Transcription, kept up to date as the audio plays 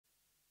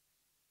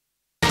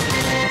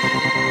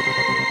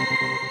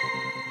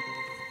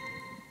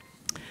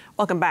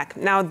Welcome back.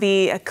 Now,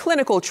 the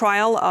clinical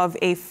trial of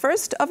a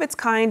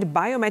first-of-its-kind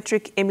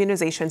biometric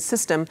immunization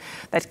system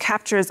that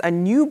captures a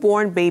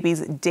newborn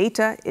baby's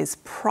data is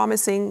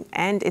promising,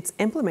 and its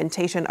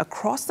implementation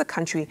across the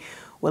country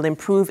will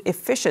improve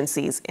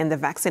efficiencies in the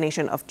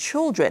vaccination of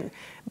children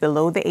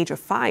below the age of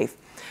 5.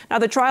 Now,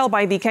 the trial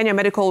by the Kenya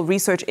Medical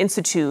Research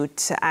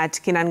Institute at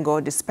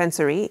Kinango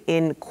dispensary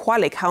in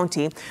Kwale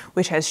County,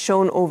 which has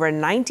shown over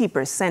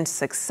 90%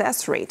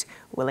 success rate,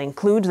 will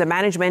include the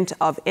management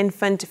of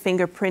infant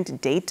fingerprint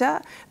data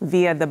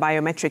via the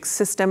biometric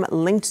system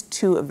linked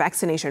to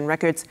vaccination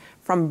records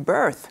from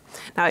birth.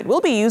 Now, it will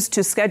be used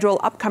to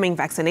schedule upcoming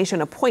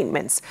vaccination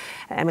appointments.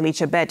 Emily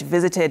Chebet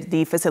visited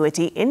the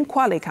facility in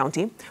Kwale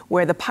County,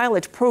 where the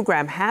pilot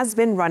program has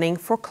been running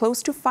for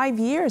close to 5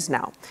 years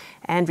now,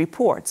 and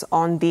reports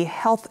on the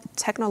health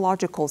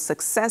technological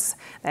success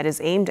that is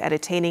aimed at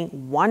attaining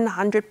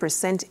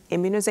 100%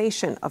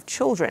 immunization of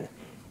children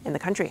in the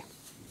country.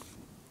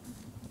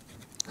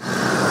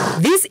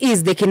 This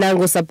is the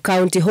Kinango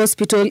Sub-County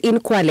Hospital in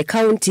Kwale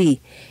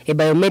County. A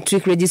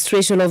biometric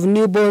registration of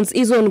newborns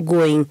is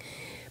ongoing.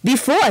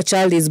 Before a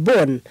child is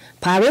born,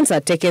 parents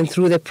are taken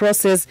through the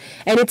process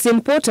and its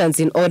importance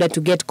in order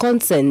to get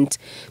consent.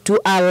 2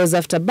 hours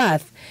after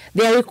birth,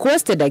 they are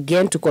requested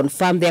again to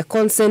confirm their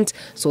consent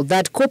so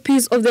that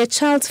copies of their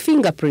child's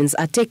fingerprints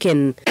are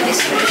taken.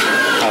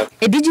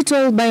 A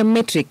digital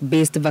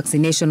biometric-based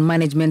vaccination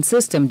management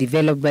system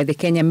developed by the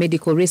Kenya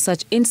Medical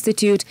Research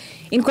Institute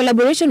in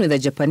collaboration with a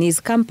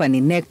Japanese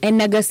company, NEC, and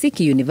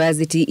Nagasaki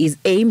University is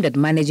aimed at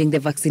managing the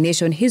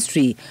vaccination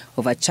history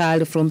of a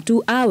child from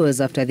 2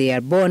 hours after they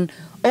are born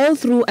all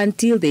through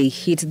until they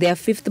hit their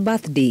 5th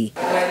birthday.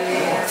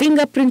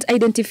 Fingerprint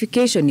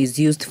identification is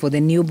used for the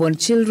newborn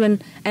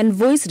children and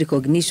voice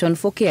recognition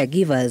for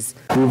caregivers.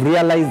 We've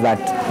realized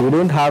that we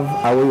don't have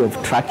a way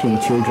of tracking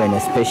children,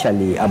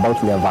 especially about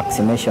their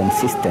vaccination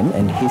system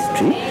and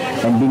history,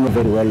 and being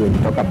very well when you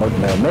talk about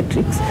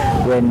biometrics,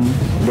 when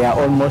they are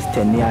almost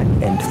 10 years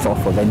and so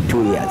forth, and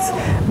 2 years.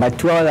 But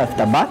 2 hours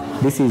after birth,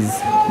 this is,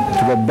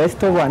 to the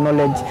best of our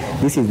knowledge,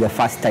 this is the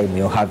first time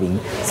you're having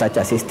such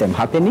a system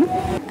happening.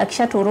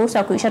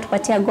 Akishaturuhusu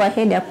kuishatupatia go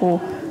ahead ya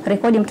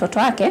kurekodi mtoto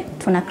wake,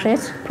 tuna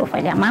create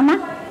profile ya mama,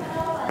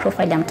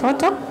 profile ya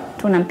mtoto,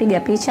 tunampiga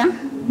picha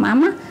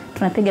mama,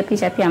 tunapiga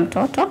picha pia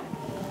mtoto.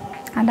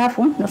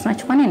 Alafu ndo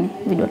tunachukua nini?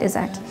 Vidole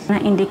zake.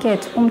 Na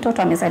indicate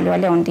mtoto amezaliwa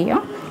leo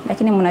ndio,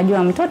 lakini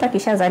mnajua mtoto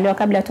akishazaliwa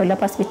kabla atolewe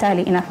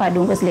hospitali inafaa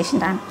dungwe zile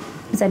shindano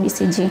za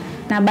BCG.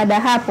 Na baada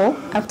hapo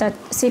after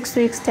 6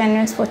 weeks, 10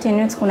 weeks,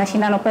 14 weeks kuna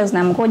shindano kwa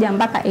zinamgoja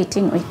mpaka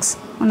 18 weeks.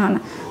 Unaona?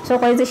 So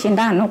kwa hizi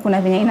shindano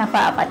kuna venye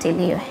inafaa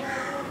afuatiliwe.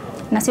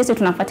 Na sisi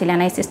tunafuatilia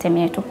na hii system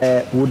yetu.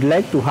 Would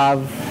like to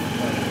have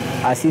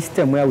a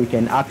system where we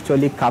can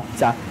actually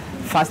capture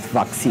fast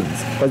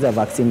vaccines, because the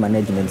vaccine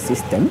management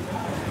system,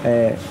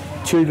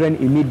 children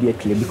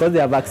immediately, because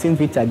there are vaccines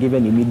which are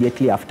given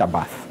immediately after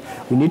birth.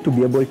 We need to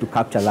be able to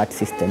capture that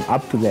system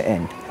up to the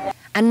end.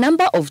 A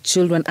number of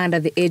children under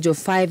the age of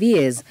 5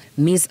 years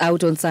miss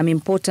out on some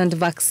important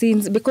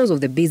vaccines because of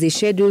the busy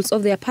schedules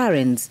of their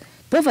parents.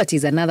 Poverty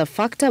is another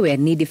factor where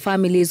needy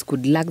families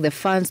could lack the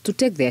funds to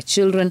take their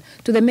children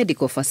to the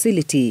medical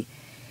facility.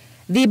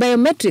 The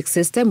biometric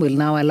system will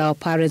now allow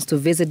parents to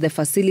visit the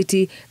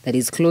facility that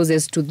is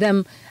closest to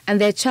them,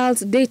 and their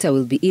child's data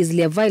will be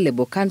easily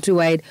available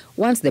countrywide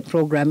once the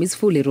program is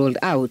fully rolled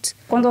out.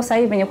 Kwanza sasa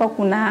hivi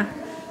kuna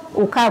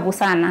ukavu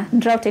sana,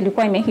 drought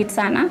ilikuwa imehit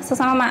sana.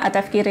 Sasa mama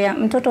atafikiria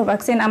mtoto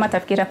vaccine ama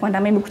atafikiria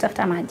kwenda maybe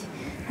kutafuta maji.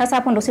 Sasa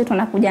hapo ndo sisi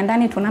tunakuja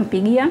ndani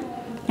tunampigia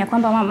ya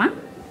kwamba mama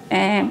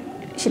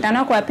shindano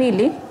yako ya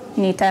pili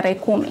ni tarehe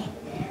 10.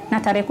 Na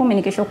tarehe 10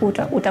 ni kesho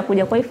kutwa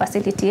utakuja kwa hii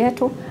facility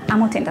yetu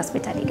ama utaenda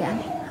hospitali gani.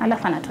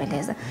 Halafu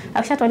anatueleza.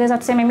 Akishatueleza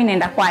tuseme mimi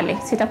naenda Kwale,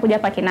 sitakuja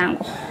hapa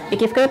Kinango.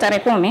 Ikifika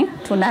tarehe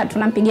 10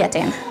 tunampigia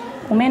tena.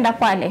 Umeenda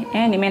Kwale?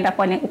 Nimeenda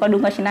Kwale.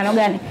 Ukadunga shindano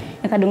gani?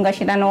 Nikadunga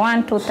shindano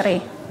 1 2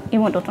 3.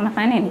 Hivyo ndo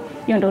tunafanya nini?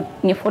 Hiyo ndo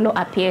ni follow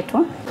up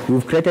yetu.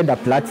 We've created a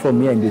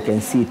platform here and you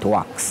can see it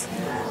works.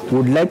 We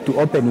would like to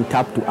open it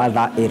up to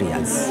other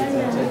areas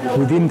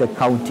within the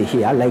county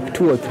here, like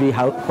 2 or 3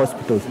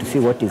 hospitals, to see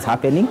what is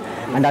happening.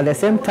 And at the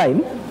same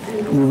time,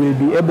 we will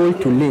be able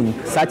to link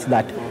such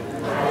that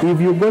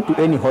if you go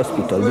to any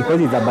hospital,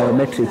 because it's a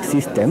biometric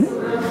system,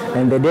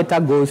 and the data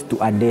goes to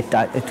a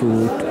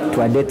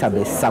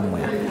database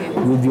somewhere,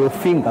 with your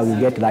finger we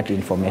get that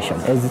information.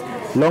 As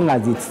long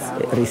as it's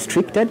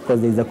restricted,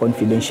 because there's a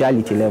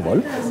confidentiality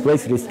level, where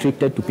it's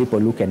restricted to people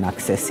who can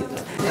access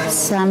it.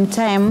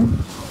 Sometime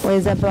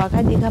waweza pewa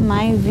kadi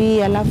kama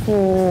hivi alafu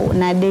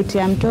na date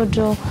ya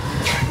mtoto,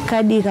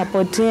 kadi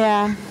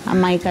ikapotea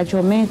ama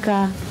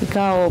ikachomeka,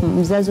 ikawa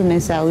mzazi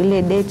umesahau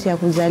ile date ya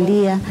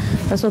kuzalia.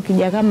 Sasa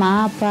ukija kama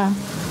hapa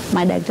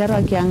madaktari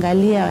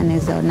wakiangalia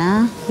wanaweza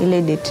ona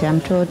ile date ya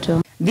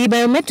mtoto. The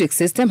biometric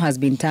system has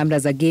been termed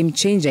as a game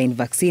changer in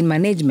vaccine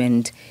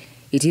management.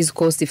 It is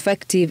cost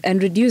effective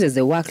and reduces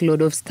the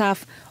workload of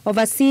staff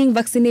overseeing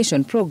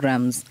vaccination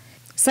programs.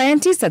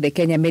 Scientists at the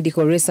Kenya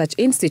Medical Research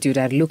Institute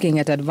are looking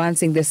at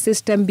advancing the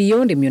system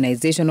beyond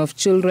immunization of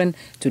children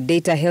to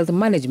data health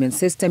management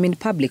system in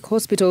public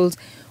hospitals,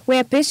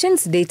 where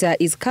patients' data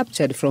is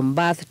captured from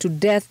birth to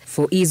death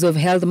for ease of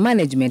health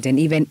management and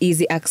even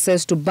easy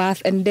access to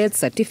birth and death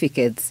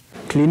certificates.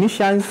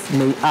 Clinicians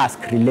may ask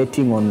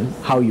relating on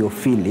how you're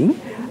feeling,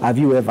 have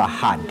you ever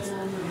had?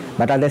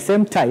 But at the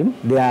same time,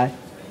 there are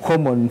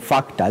common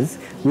factors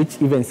which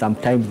even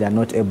sometimes they are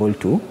not able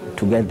to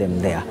get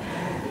them there.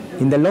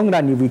 In the long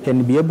run, if we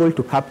can be able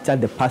to capture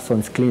the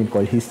person's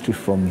clinical history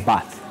from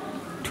birth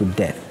to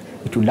death,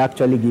 it would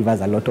actually give us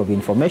a lot of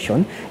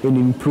information in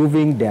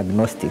improving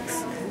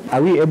diagnostics.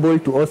 Are we able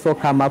to also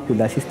come up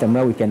with a system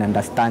where we can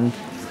understand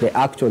the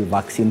actual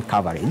vaccine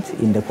coverage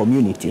in the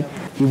community?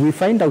 If we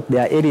find out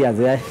there are areas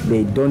where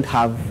we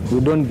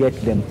don't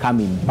get them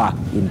coming back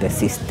in the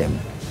system,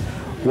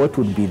 what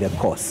would be the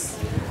cause?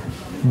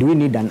 Do we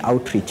need an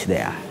outreach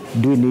there?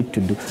 Do we need to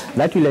do?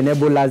 That will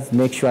enable us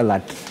make sure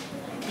that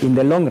in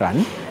the long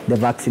run, the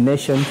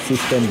vaccination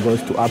system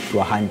goes to up to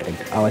 100.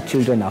 Our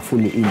children are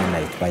fully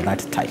immunized by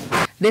that time.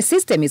 The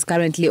system is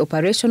currently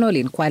operational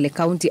in Kwale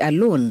County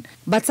alone,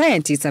 but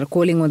scientists are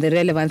calling on the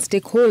relevant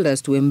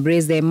stakeholders to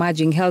embrace the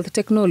emerging health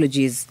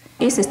technologies.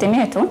 Hii system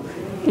yetu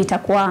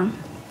itakuwa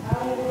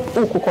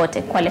huku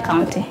kote Kwale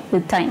County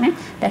with time,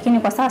 lakini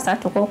kwa sasa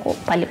tuko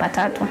pale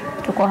patatu.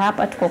 Tuko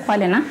hapa, tuko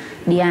Kwale na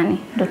Diani,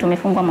 ndio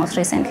tumefungwa most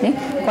recently.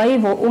 Kwa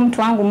hivyo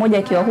mtu wangu mmoja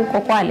akiwa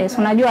huko Kwale,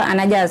 unajua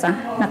anajaza,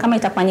 na kama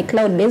itakuwa ni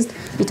cloud based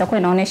itakuwa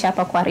inaonyesha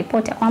hapa kwa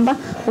report ya kwamba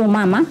huyu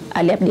mama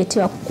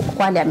aliupdateiwa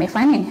Kwale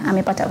amefanya nini,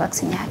 amepata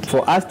vaccine yake.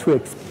 For us to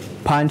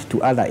expand to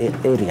other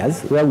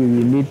areas where we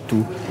will need to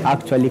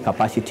actually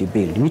capacity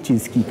build, which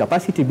is key.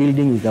 Capacity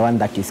building is the one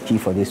that is key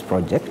for this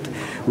project.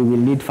 We will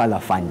need further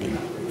funding.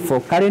 For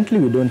currently,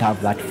 we don't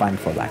have that fund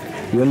for that.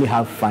 We only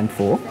have fund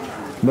for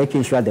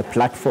making sure the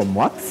platform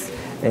works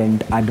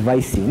and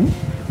advising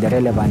the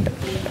relevant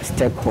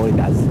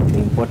stakeholders the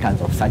importance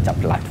of such a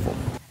platform.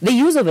 The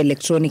use of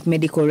electronic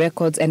medical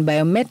records and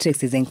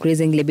biometrics is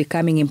increasingly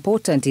becoming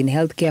important in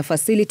healthcare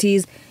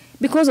facilities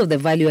because of the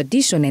value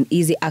addition and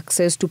easy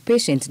access to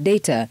patient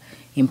data,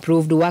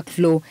 improved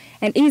workflow,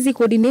 and easy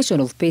coordination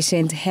of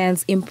patient,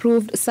 hence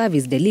improved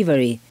service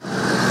delivery.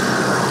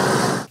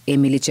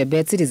 Emily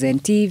Chebet, Citizen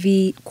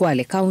TV,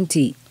 Kwale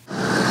County.